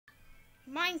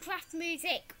Minecraft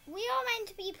music. We are meant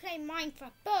to be playing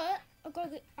Minecraft, but I've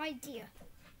got an idea.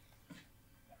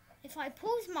 If I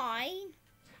pause mine,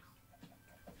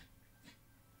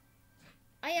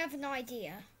 I have an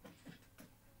idea.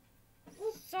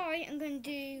 So I'm going to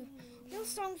do little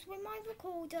songs with my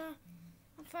recorder.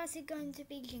 And first it's going to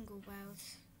be Jingle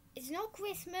Bells. It's not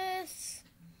Christmas,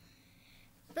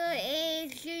 but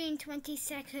it's June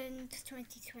 22nd,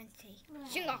 2020.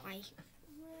 July.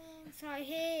 So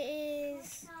here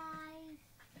is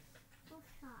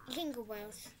Jingle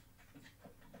Bells.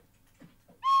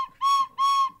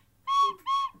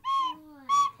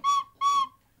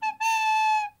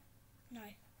 No.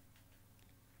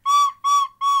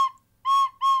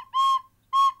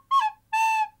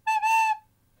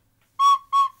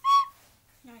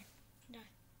 No. No.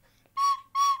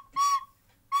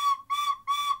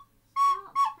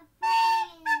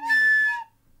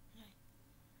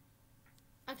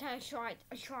 Okay, I tried.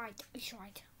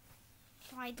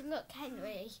 Look,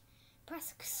 Henry.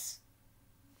 Press X.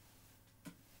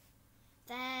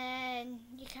 Then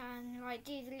you can like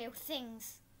do the little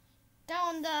things. Go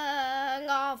on the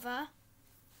lava.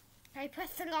 Okay,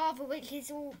 press the lava, which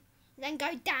is all. Then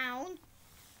go down.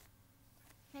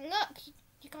 And look,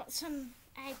 you got some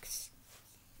eggs.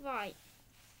 Right.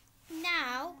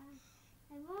 Now.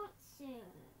 I want to.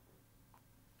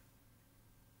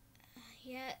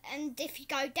 Yeah, and if you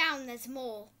go down, there's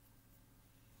more.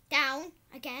 Down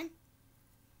again.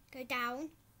 Go down.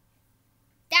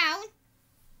 Down.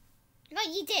 Like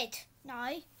you did.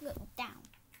 No. Look down.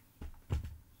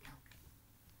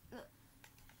 Look.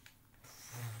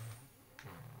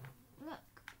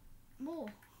 Look.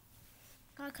 More.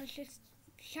 Like I just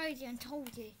showed you and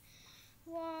told you.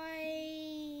 Why?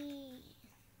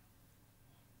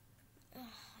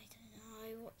 I don't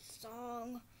know what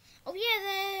song. Oh yeah,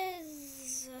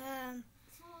 there's.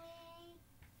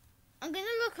 I'm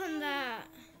gonna look on that.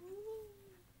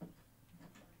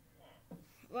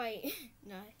 Wait,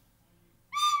 no.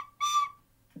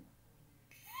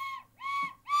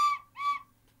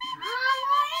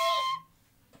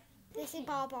 This is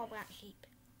Bar Black Sheep.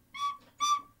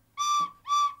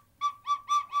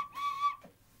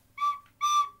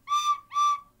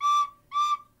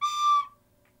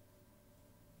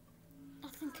 I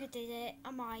think I did it.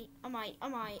 I might.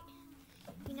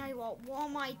 You know what? What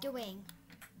am I doing?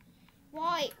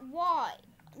 Why?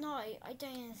 No, I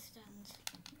don't understand.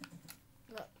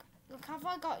 Look, have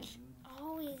I got...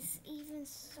 Oh, it's even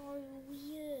so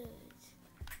weird.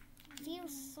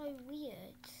 Feels so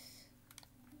weird.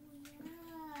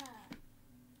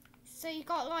 So you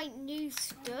got like new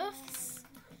stuffs.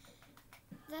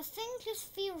 The thing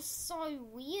just feels so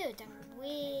weird and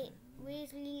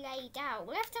weirdly laid out.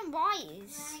 Left and right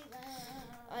is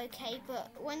okay,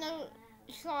 but when I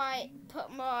try put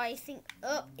my thing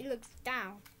up, it looks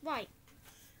down. Right,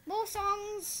 more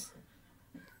songs.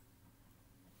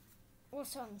 What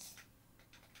songs?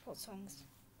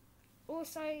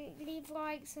 Also, leave a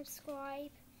like,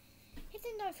 subscribe, hit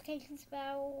the notifications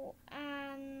bell,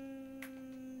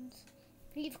 and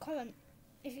leave a comment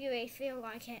if you really feel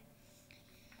like it.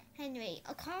 Anyway,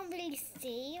 I can't really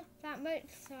see that much,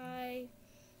 so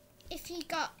if you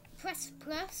got press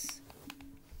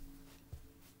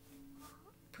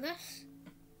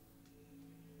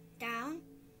down,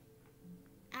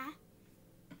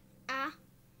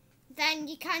 then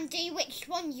you can do which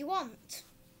one you want.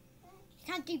 You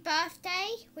can do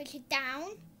birthday, which is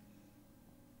down.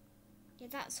 Yeah,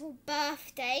 that's all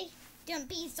birthday. Don't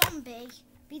be zombie.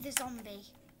 Be the zombie.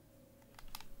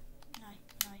 No,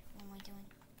 what am I doing?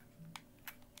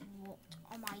 What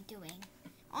am I doing?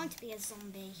 I want to be a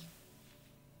zombie.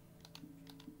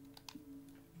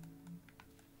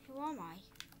 Who am I?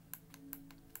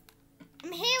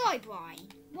 I'm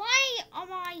Herobrine. Why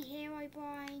am I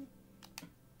Herobrine?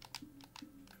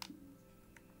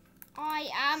 I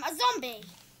am a zombie.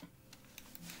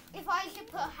 If I should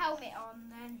put a helmet on,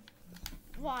 then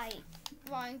right,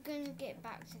 I'm gonna get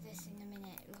back to this in a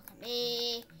minute.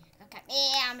 Look at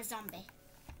me, I'm a zombie.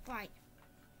 Right,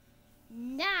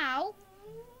 now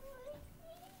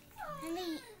let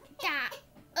me that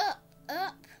up.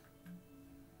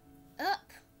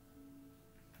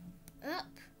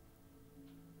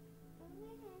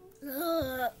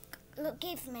 Look,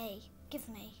 give me. Why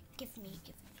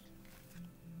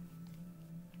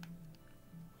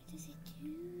does it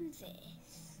do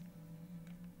this?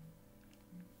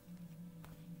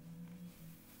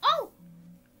 Oh!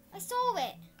 I saw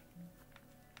it!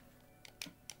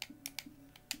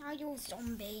 Now you're a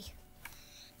zombie.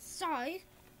 So,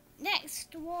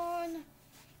 next one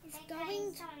is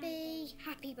going to be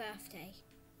Happy Birthday.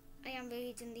 I haven't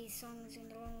really done these songs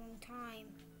in a long time.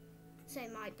 so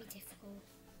it might be difficult.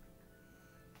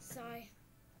 So.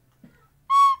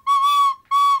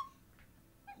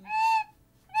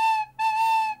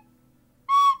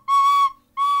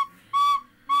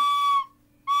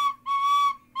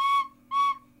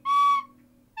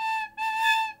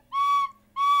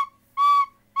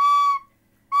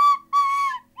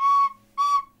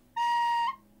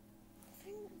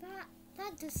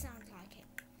 That does sound like it.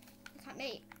 Look at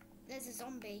me. There's a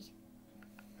zombie.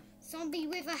 Zombie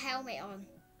with a helmet on.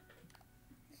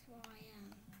 That's what I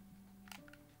am.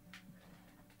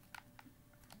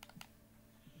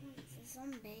 It's a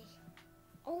zombie.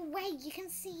 Oh wait, you can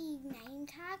see name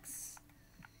tags.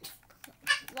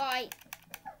 Right.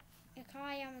 Look,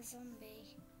 I am a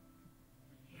zombie.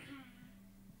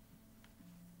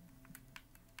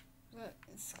 Look,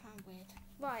 it's kind of weird.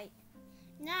 Right.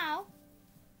 Now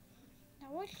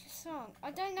what's the song?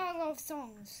 I don't know a lot of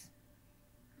songs.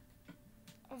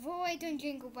 I've already done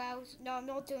Jingle Bells. No, I'm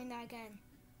not doing that again.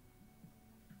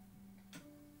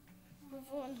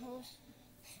 With one horse.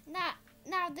 Now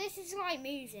this is like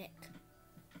music.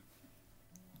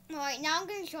 Right, now I'm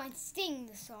going to try and sing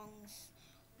the songs.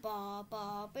 Ba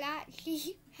ba black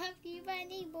sheep, have you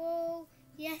any wool?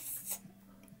 Yes.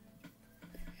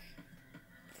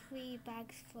 3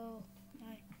 bags full.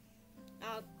 No.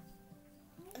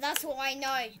 That's what I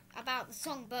know about the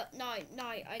song, but no, I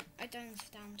don't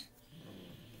understand.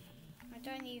 I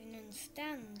don't even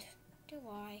understand, do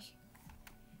I?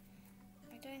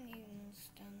 I don't even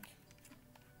understand.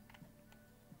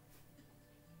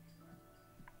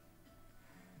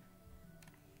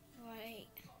 Right.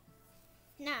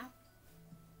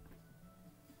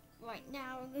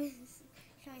 Now I'm going to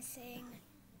try and sing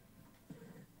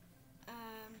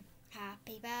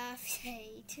Happy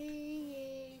birthday to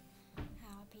you.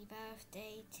 Happy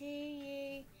birthday to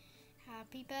you.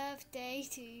 Happy birthday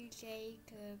to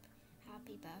Jacob.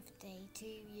 Happy birthday to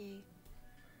you.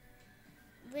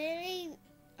 Really?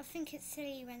 I think it's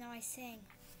silly when I sing.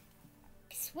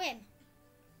 Swim.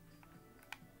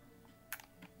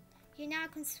 You now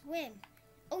can swim.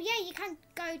 Oh yeah, you can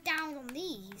go down on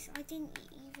these. I didn't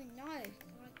even know. I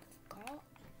forgot.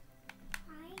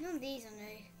 None of these are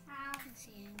new. I can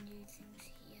see any new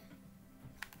things here.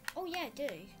 Oh yeah, I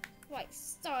do. Right,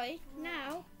 so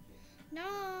now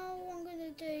I'm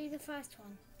gonna do the first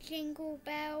one. Jingle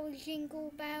bells,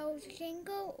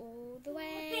 jingle all the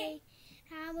way.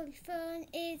 How much fun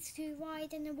it's to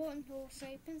ride in a one-horse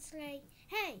open sleigh.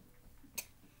 Hey,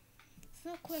 it's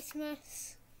not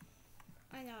Christmas.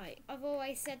 I know. I've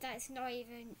always said that it's not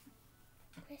even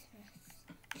Christmas.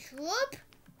 Shrub,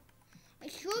 a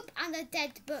shrub, and a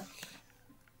dead bush.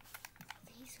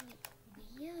 These look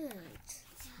weird.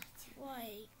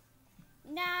 Wait.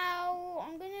 Now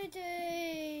I'm gonna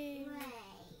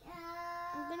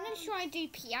try and do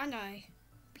piano.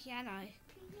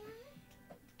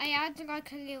 I had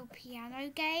like a little piano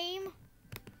game.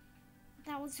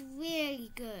 That was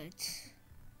really good.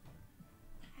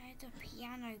 I had a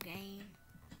piano game.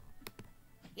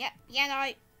 Yep,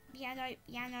 piano.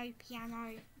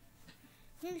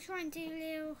 I'm gonna try and do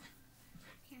little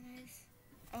pianos.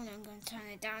 Oh no, I'm gonna turn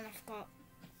it down. I forgot.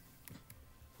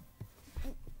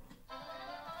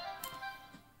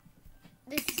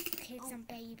 This is kids and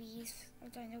babies. I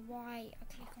don't know why I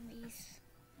click on these.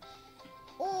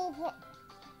 Oh, what?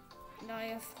 No,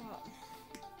 I forgot.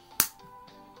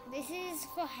 This is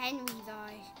for Henry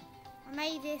though. I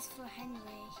made this for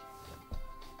Henry.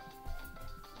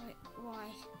 Wait,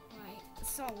 why? Right,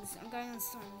 songs. I'm going on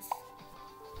songs.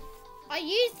 I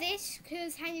use this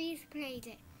because Henry's played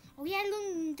it. Oh yeah,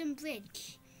 London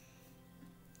Bridge.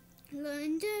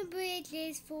 London Bridge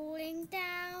is falling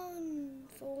down,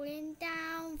 falling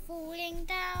down, falling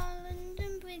down.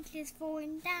 London Bridge is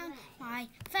falling down, my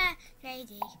fair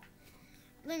lady.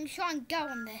 Let me try and go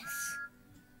on this.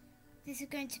 This is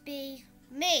going to be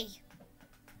me,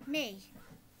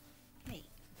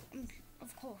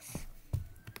 of course.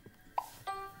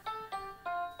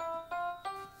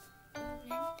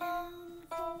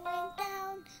 Falling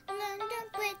down, London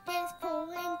Bridge is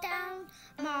falling down,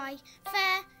 my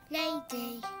fair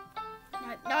lady.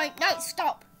 No,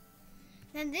 stop.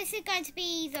 Then this is going to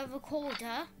be the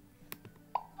recorder.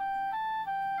 Falling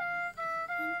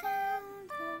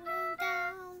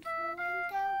down,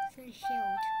 for the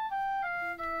shield.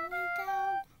 Falling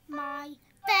down, my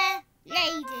fair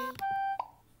lady.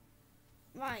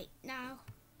 Right, now,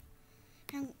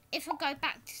 if I go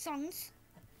back to songs,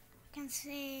 I can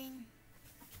sing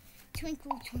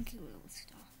Twinkle, Twinkle, Little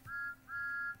Star.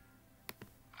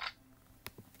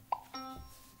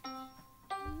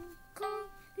 Twinkle,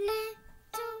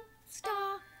 little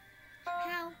star,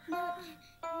 how much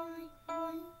I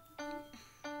want.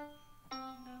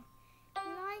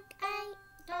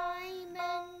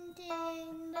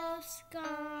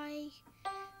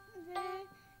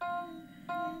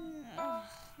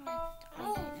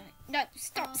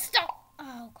 Stop.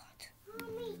 Oh God.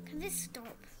 Mommy. Can this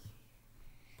stop?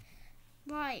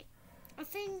 Right. I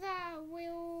think that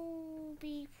will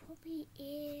be probably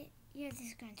it. Yeah, this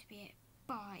is going to be it.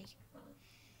 Bye.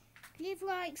 Leave a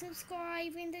like,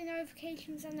 subscribe, ring the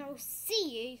notifications, and I'll see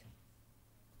you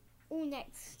all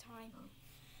next time.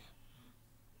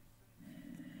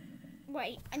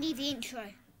 Wait, I need the intro.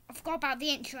 I forgot about the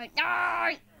intro.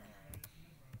 No!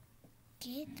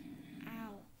 Get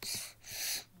out.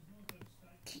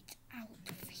 Get out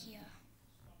of here.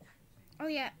 Oh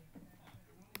yeah.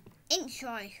 Intro.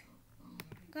 I'm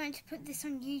going to put this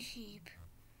on YouTube.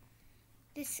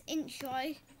 This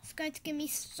intro is going to give me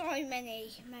so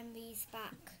many memories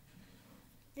back.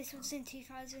 This was in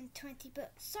 2020,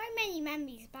 but so many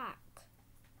memories back.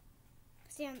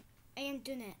 See, I ain't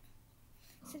done it.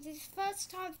 So this is the first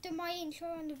time I've done my intro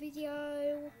on the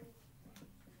video.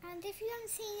 And if you haven't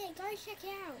seen it, go check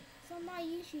it out. It's on my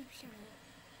YouTube channel.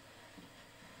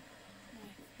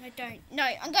 No, don't. No,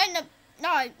 I'm going to...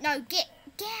 No, get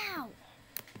out.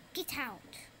 Get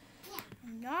out.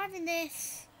 I'm not having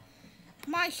this.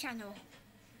 My channel.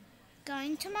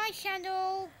 Going to my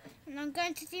channel. And I'm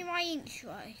going to do my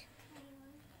intro. I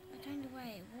don't know where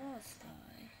it was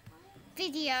though.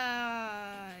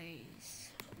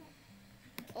 Videos.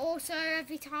 Also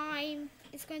every time.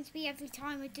 It's going to be every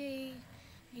time I do a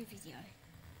new video.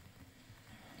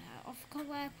 I forgot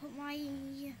where I put my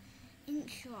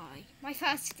intro. My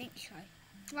first intro.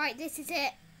 Right, this is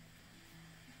it.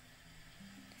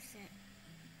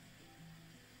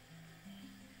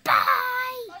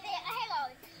 Bye!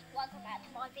 Hello, welcome back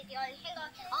to my video. Hello.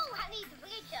 Oh, I need the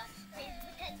villager. Please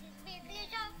pretend to be a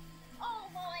villager. Oh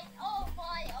my, oh.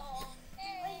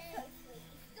 He's so sweet.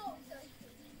 He's so sweet.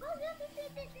 Oh, yeah.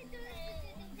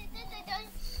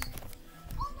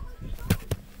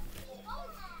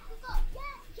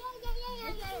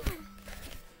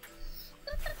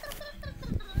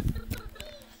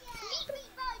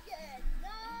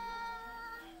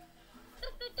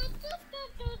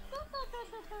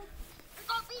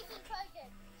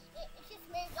 It's just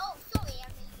made. Oh,